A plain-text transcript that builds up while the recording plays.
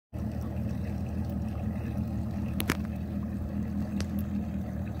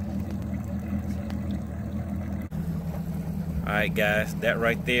Alright guys, that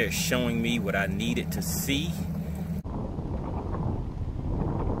right there is showing me what I needed to see.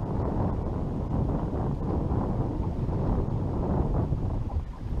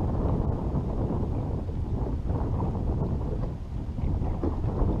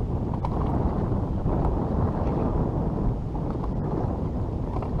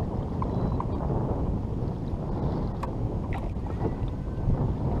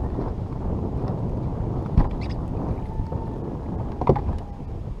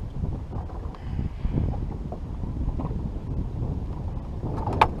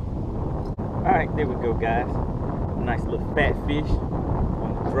 Alright, there we go guys. Nice little fat fish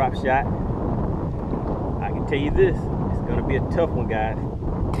on the drop shot. I can tell you this, it's gonna be a tough one guys.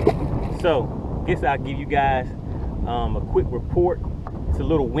 So, guess I'll give you guys a quick report. It's a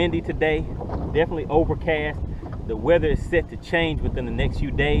little windy today, definitely overcast. The weather is set to change within the next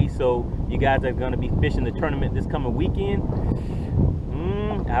few days, so you guys are gonna be fishing the tournament this coming weekend.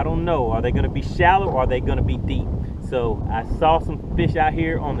 I don't know, are they gonna be shallow or are they gonna be deep? So I saw some fish out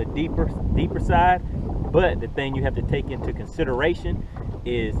here on the deeper side, but the thing you have to take into consideration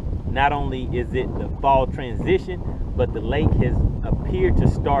is not only is it the fall transition, but the lake has appeared to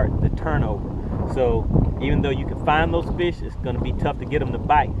start the turnover. So even though you can find those fish, it's going to be tough to get them to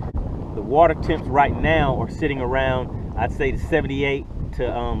bite. The water temps right now are sitting around, I'd say, the 78 to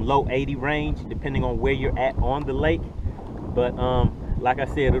low 80 range, depending on where you're at on the lake. But like I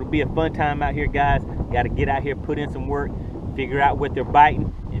said, it'll be a fun time out here, guys. Got to get out here, put in some work, figure out what they're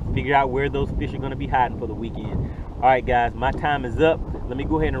biting, and figure out where those fish are going to be hiding for the weekend. All right, guys, my time is up. Let me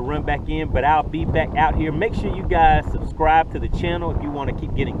go ahead and run back in, but I'll be back out here. Make sure you guys subscribe to the channel if you want to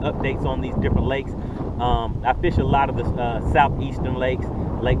keep getting updates on these different lakes. I fish a lot of the southeastern lakes,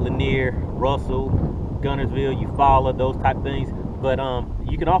 Lake Lanier, Russell, Gunnersville, Eufaula, those type things. But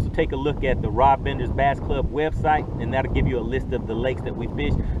you can also take a look at the Rod Bender's Bass Club website, and that'll give you a list of the lakes that we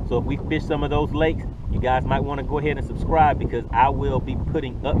fish. So if we fish some of those lakes, you guys might want to go ahead and subscribe, because I will be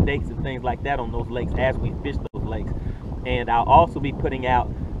putting updates and things like that on those lakes as we fish those lakes. And I'll also be putting out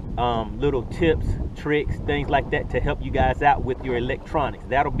little tips, tricks, things like that to help you guys out with your electronics.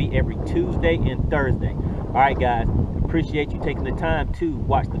 That'll be every Tuesday and Thursday. All right, guys, appreciate you taking the time to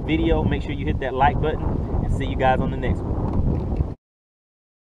watch the video. Make sure you hit that like button, and see you guys on the next one.